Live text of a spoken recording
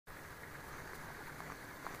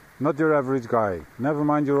not your average guy. Never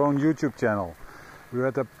mind your own YouTube channel. We're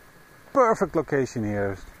at a perfect location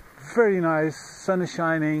here. Very nice, sun is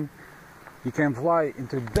shining. You can fly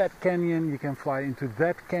into that canyon, you can fly into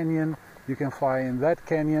that canyon, you can fly in that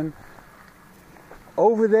canyon.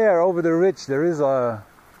 Over there, over the ridge, there is a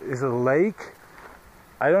lake.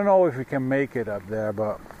 I don't know if we can make it up there,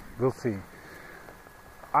 but we'll see.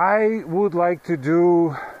 I would like to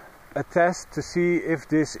do a test to see if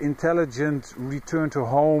this intelligent return to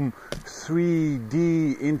home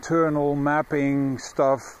 3D internal mapping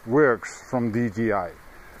stuff works from DJI.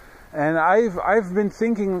 And I've been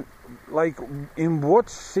thinking, like, in what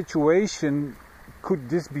situation could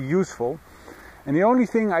this be useful? And the only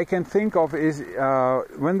thing I can think of is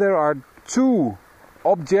when there are two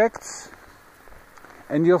objects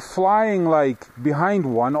and you're flying like behind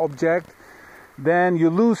one object, then you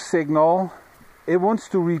lose signal. It wants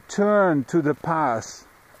to return to the path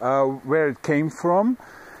where it came from,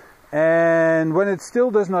 and when it still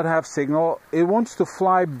does not have signal, it wants to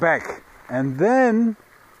fly back, and then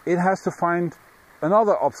it has to find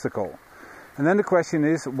another obstacle. And then the question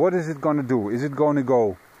is, what is it going to do? Is it going to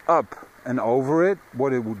go up and over it,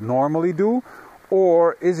 what it would normally do,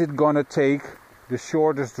 or is it going to take the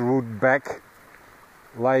shortest route back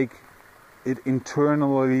like it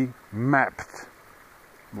internally mapped?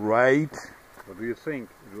 Right? What do you think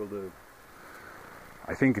it will do?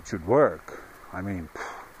 I think it should work. I mean,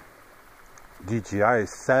 DJI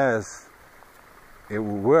says it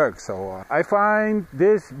will work, so I find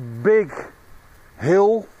this big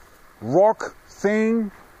hill, rock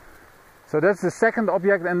thing. So that's the second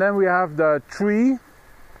object, and then we have the tree,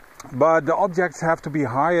 but the objects have to be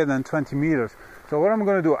higher than 20 meters. So what I'm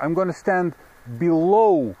going to do, I'm going to stand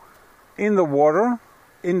below in the water,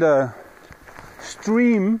 in the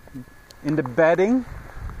stream, in the bedding.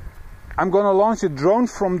 I'm going to launch a drone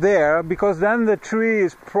from there, because then the tree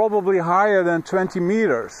is probably higher than 20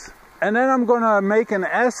 meters. And then I'm going to make an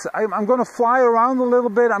S. I'm going to fly around a little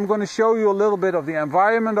bit. I'm going to show you a little bit of the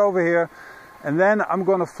environment over here. And then I'm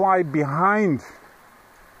going to fly behind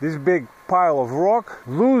this big pile of rock,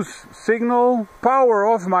 lose signal, power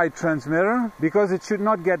off my transmitter, because it should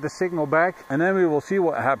not get the signal back. And then we will see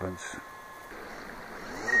what happens.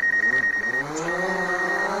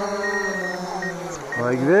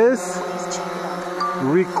 Like this.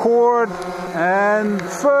 Record, and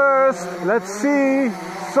first let's see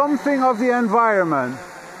something of the environment.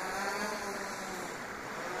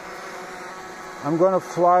 I'm gonna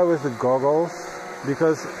fly with the goggles,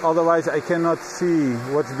 because otherwise I cannot see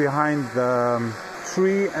what's behind the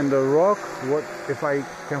tree and the rock. What if I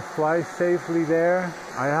can fly safely there?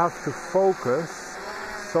 I have to focus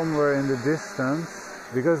somewhere in the distance,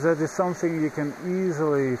 because that is something you can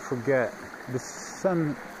easily forget. The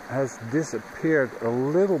sun has disappeared a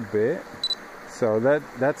little bit, so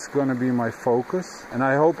that's gonna be my focus, and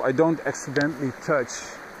I hope I don't accidentally touch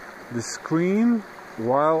the screen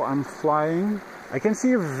while I'm flying. I can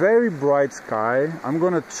see a very bright sky. I'm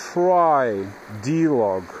gonna try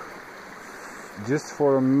D-log just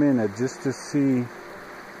for a minute, just to see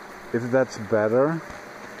if that's better.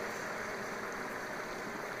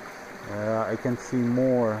 Yeah, I can see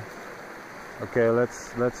more. Okay,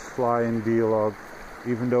 let's fly in D-log,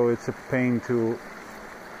 even though it's a pain to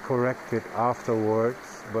correct it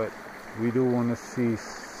afterwards, but we do want to see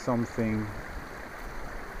something.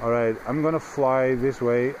 Alright, I'm gonna fly this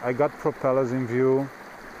way. I got propellers in view.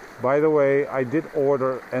 By the way, I did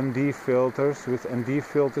order ND filters. With ND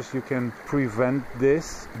filters you can prevent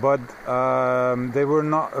this, but they were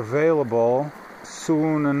not available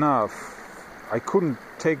soon enough. I couldn't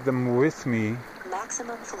take them with me.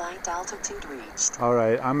 Maximum flight altitude reached.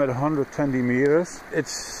 Alright, I'm at 120 meters.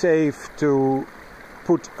 It's safe to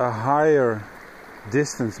put a higher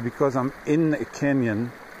distance, because I'm in a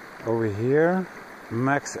canyon over here.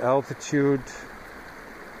 Max altitude,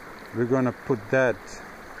 we're gonna put that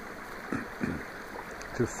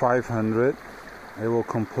to 500. I will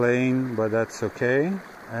complain, but that's okay.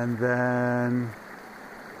 And then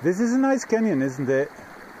this is a nice canyon, isn't it?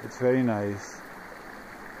 It's very nice.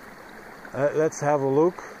 Let's have a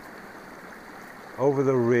look over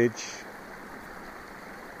the ridge,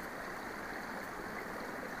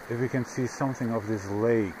 if we can see something of this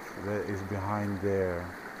lake that is behind there.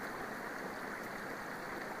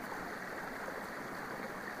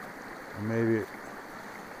 Maybe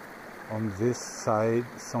on this side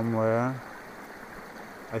somewhere.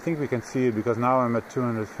 I think we can see it, because now I'm at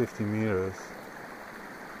 250 meters.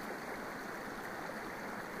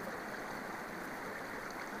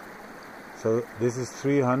 So this is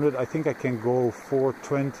 300. I think I can go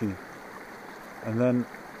 420, and then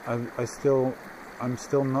I still I'm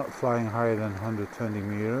still not flying higher than 120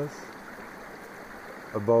 meters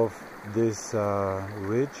above this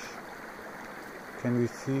ridge. Can we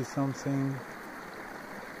see something?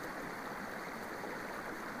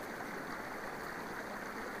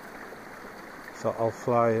 So I'll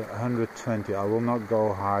fly 120. I will not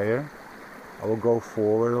go higher. I will go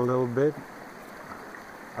forward a little bit.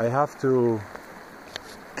 I have to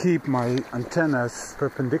keep my antennas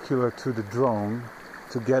perpendicular to the drone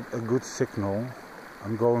to get a good signal.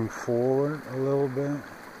 I'm going forward a little bit.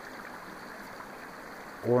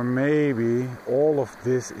 Or maybe all of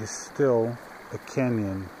this is still a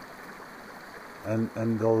canyon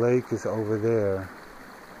and the lake is over there.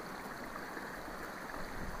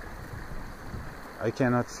 I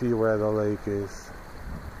cannot see where the lake is.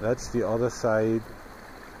 That's the other side.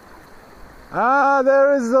 Ah,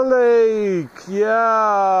 there is the lake!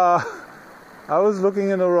 Yeah! I was looking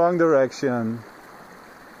in the wrong direction.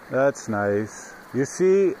 That's nice. You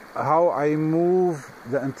see how I move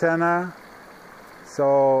the antenna?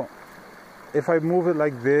 So if I move it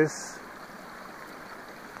like this,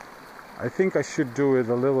 I think I should do it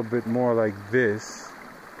a little bit more like this.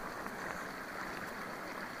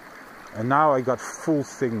 And now I got full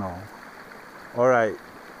signal. Alright.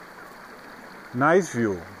 Nice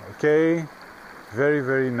view, okay? Very,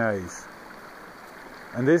 very nice.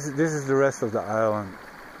 And this is the rest of the island.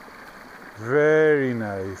 Very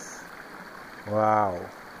nice. Wow.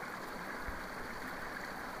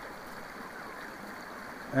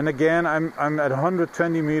 And again, I'm at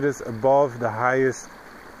 120 meters above the highest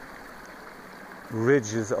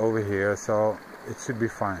ridges over here, so it should be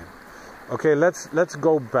fine. Okay, let's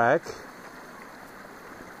go back.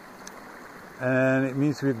 And it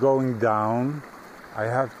means we're going down. I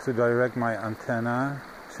have to direct my antenna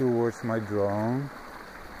towards my drone.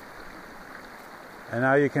 And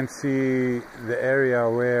now you can see the area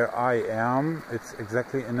where I am. It's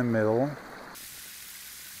exactly in the middle.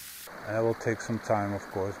 And it will take some time, of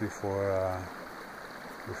course, before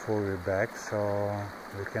we're back, so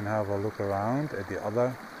we can have a look around at the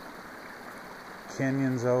other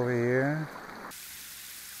canyons over here.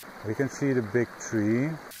 We can see the big tree.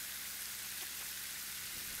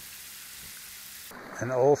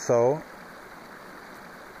 And also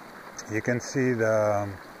you can see the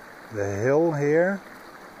hill here,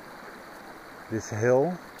 this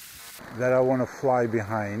hill that I want to fly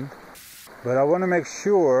behind, but I want to make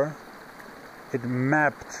sure it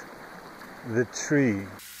mapped the tree.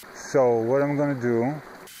 So what I'm going to do,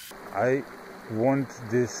 I want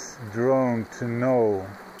this drone to know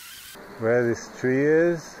where this tree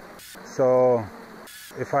is. So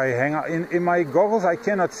if I hang out in my goggles, I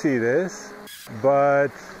cannot see this,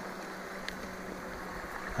 but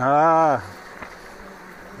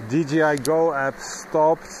DJI Go app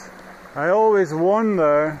stopped. I always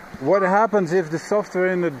wonder what happens if the software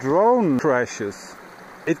in the drone crashes.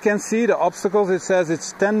 It can see the obstacles. It says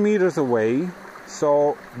it's 10 meters away.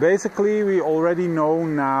 So basically we already know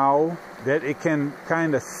now that it can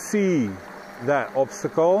kind of see that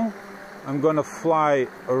obstacle. I'm gonna fly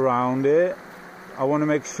around it. I want to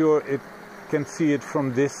make sure it can see it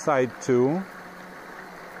from this side too.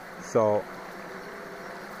 So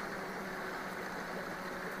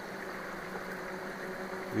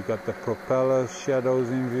we got the propeller shadows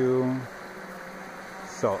in view.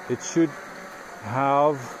 So it should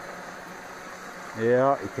have,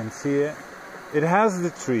 yeah, you can see it. It has the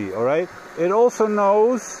tree, all right? It also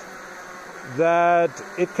knows that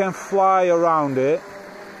it can fly around it.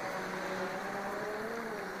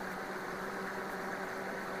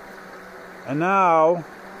 And now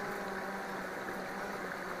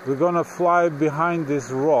we're gonna fly behind this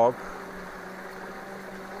rock.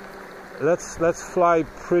 Let's fly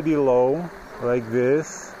pretty low like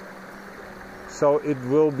this, so it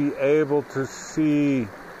will be able to see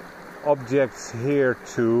objects here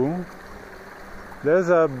too. There's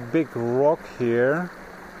a big rock here.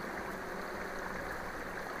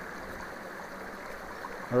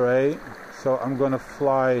 All right, so I'm gonna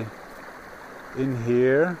fly in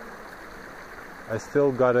here. I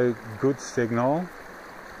still got a good signal.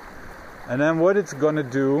 And then what it's gonna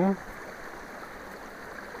do,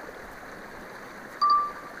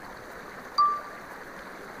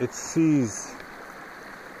 it sees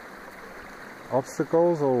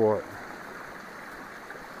obstacles or what?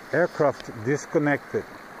 Aircraft disconnected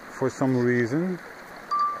for some reason,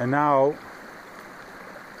 and now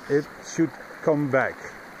it should come back.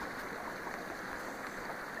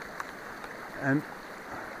 And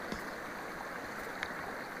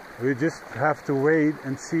we just have to wait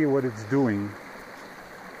and see what it's doing.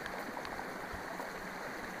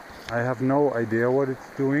 I have no idea what it's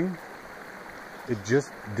doing. It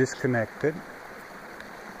just disconnected.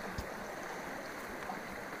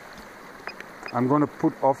 I'm gonna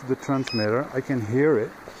put off the transmitter. I can hear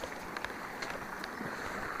it.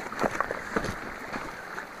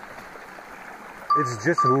 It's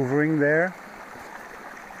just hovering there.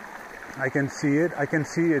 I can see it. I can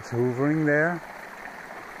see it's hovering there.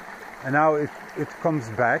 And now it comes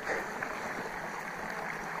back.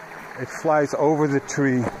 It flies over the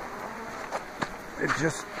tree. It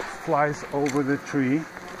just flies over the tree.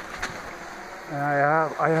 And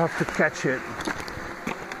I have to catch it.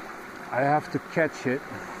 I have to catch it.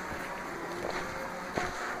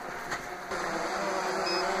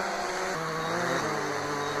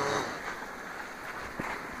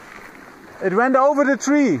 It went over the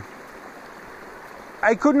tree.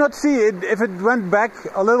 I could not see it if it went back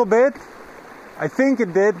a little bit. I think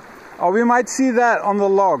it did. Oh, we might see that on the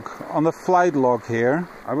log, on the flight log here.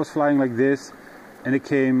 I was flying like this and it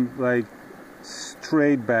came like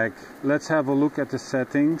straight back. Let's have a look at the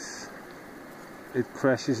settings. It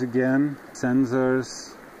crashes again.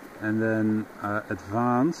 Sensors and then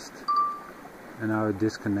advanced. And now it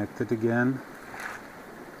disconnected again.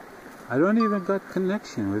 I don't even got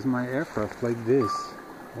connection with my aircraft like this.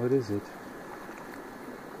 What is it?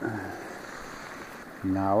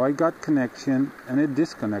 Now I got connection and it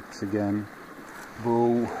disconnects again.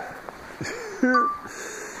 Boo.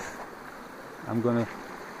 I'm gonna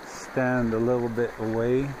stand a little bit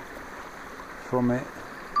away from it.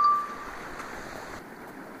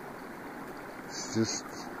 It's just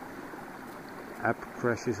app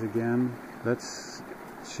crashes again. Let's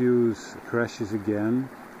choose crashes again.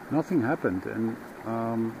 Nothing happened and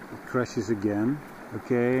it crashes again.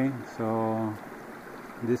 Okay, so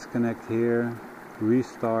disconnect here,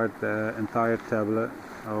 restart the entire tablet.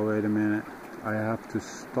 Oh, wait a minute, I have to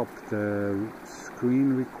stop the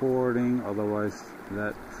screen recording, otherwise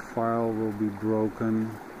that file will be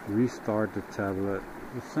broken. Restart the tablet.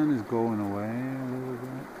 The sun is going away a little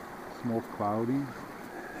bit. It's more cloudy.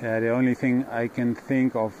 Yeah, the only thing I can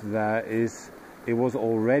think of that is it was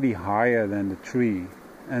already higher than the tree.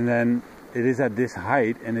 And then it is at this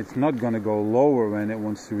height and it's not going to go lower when it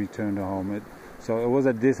wants to return to home. So it was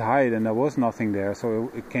at this height and there was nothing there, so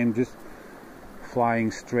it came just flying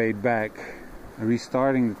straight back.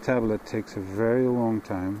 Restarting the tablet takes a very long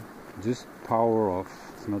time. Just power off,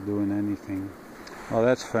 it's not doing anything. Well,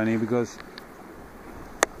 that's funny because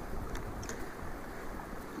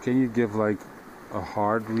can you give like a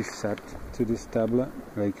hard reset to this tablet?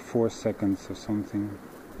 Like 4 seconds or something?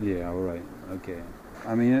 Yeah, alright, okay.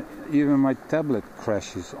 I mean, even my tablet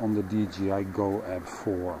crashes on the DJI Go app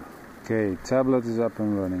 4. Okay, tablet is up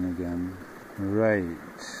and running again. Right.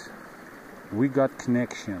 We got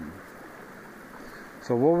connection.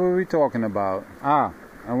 So what were we talking about? I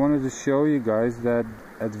wanted to show you guys that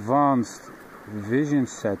advanced vision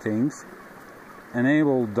settings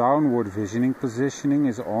enable downward visioning. Positioning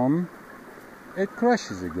is on. It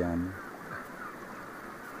crashes again.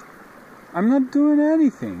 I'm not doing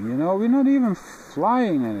anything, you know, we're not even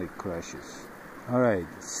flying and it crashes. Alright,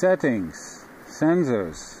 settings,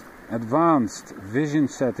 sensors, advanced vision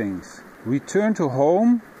settings, return to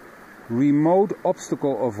home, remote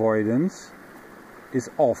obstacle avoidance is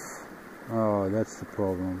off. Oh, that's the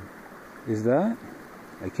problem. Is that?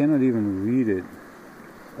 I cannot even read it.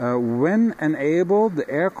 When enabled, the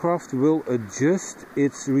aircraft will adjust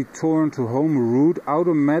its return to home route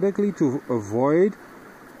automatically to avoid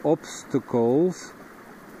obstacles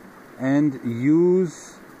and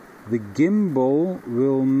use the gimbal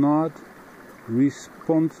will not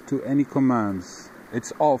respond to any commands.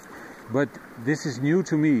 It's off, but this is new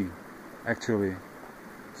to me actually,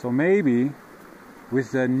 so maybe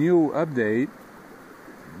with the new update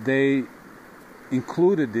they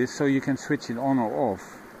included this so you can switch it on or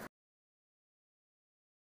off.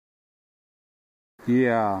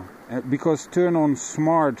 Yeah, because turn on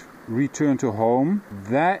smart return to home,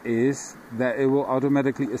 that is that it will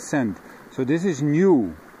automatically ascend. So this is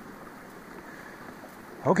new.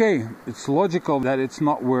 Okay, it's logical that it's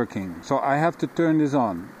not working, so I have to turn this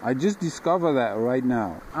on. I just discovered that right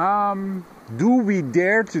now. Do we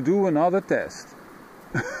dare to do another test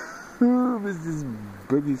with this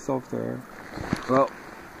buggy software? Well,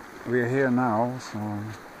 we're here now, so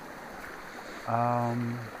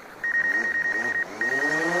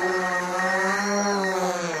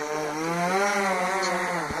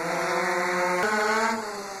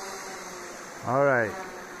alright,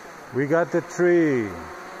 we got the tree.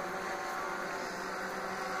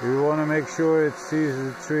 We want to make sure it sees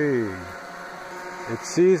the tree. It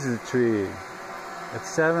sees the tree. At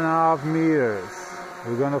 7.5 meters.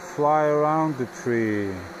 We're going to fly around the tree.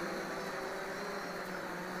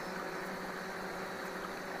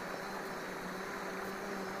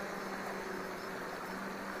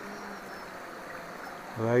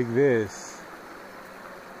 like this.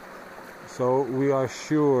 So we are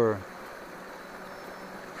sure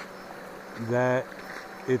that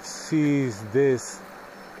it sees this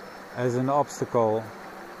as an obstacle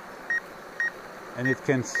and it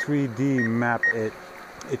can 3D map it.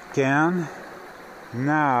 It can.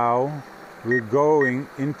 Now we're going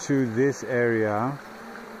into this area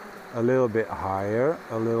a little bit higher,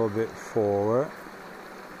 a little bit forward,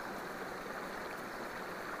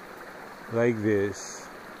 like this.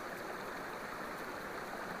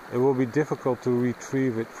 It will be difficult to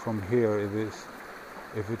retrieve it from here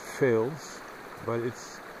if it fails, but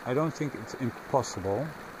I don't think it's impossible.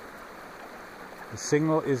 The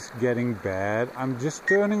signal is getting bad. I'm just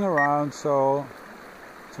turning around so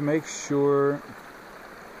to make sure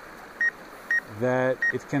that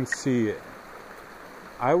it can see it.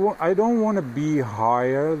 I don't want to be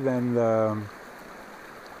higher than the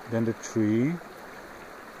tree.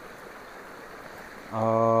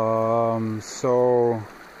 So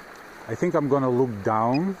I think I'm gonna look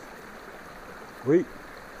down. Wait.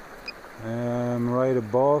 Right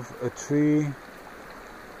above a tree.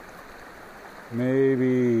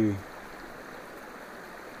 Maybe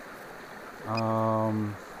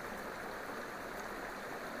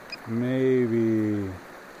maybe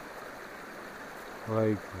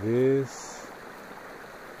like this.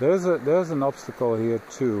 There's an obstacle here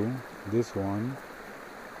too. This one.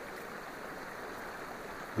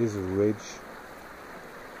 This ridge.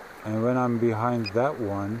 And when I'm behind that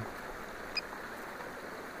one,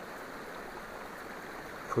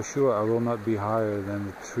 for sure I will not be higher than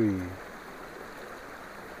the tree.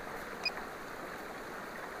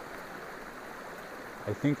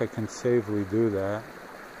 I think I can safely do that.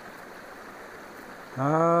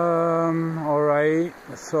 Alright,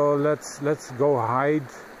 so let's go hide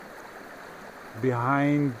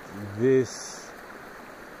behind this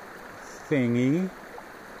thingy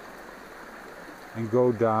and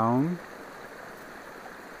go down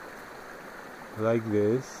like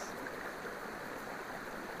this.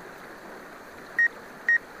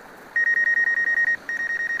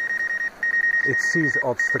 It sees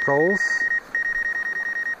obstacles.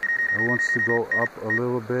 It wants to go up a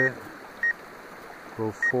little bit,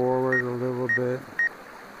 go forward a little bit,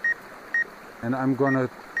 and I'm gonna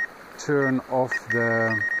turn off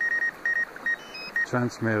the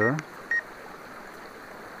transmitter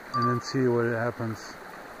and then see what happens.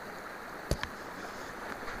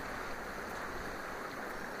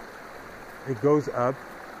 It goes up.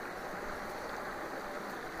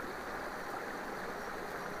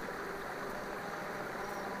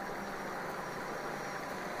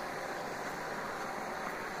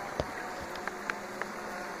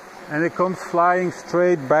 And it comes flying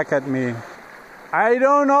straight back at me. I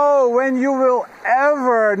don't know when you will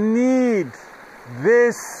ever need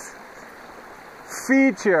this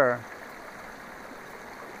feature.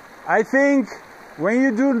 I think when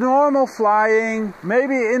you do normal flying,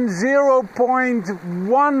 maybe in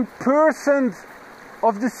 0.1%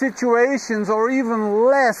 of the situations or even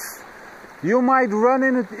less, you might run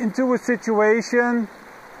into a situation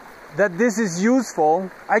that this is useful.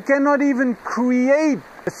 I cannot even create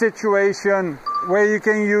a situation where you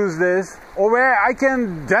can use this or where I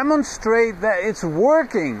can demonstrate that it's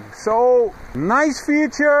working. So, nice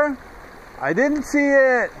feature. I didn't see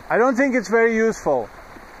it. I don't think it's very useful.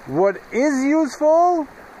 What is useful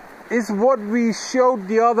is what we showed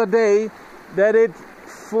the other day, that it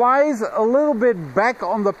flies a little bit back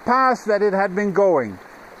on the path that it had been going.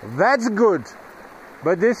 That's good.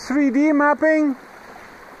 But this 3D mapping,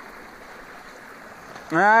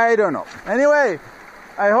 I don't know. Anyway,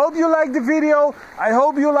 I hope you liked the video. I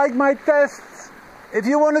hope you like my tests. If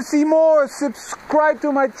you want to see more, subscribe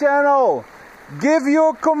to my channel. Give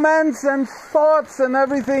your comments and thoughts and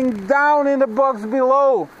everything down in the box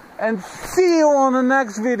below. And see you on the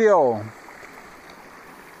next video.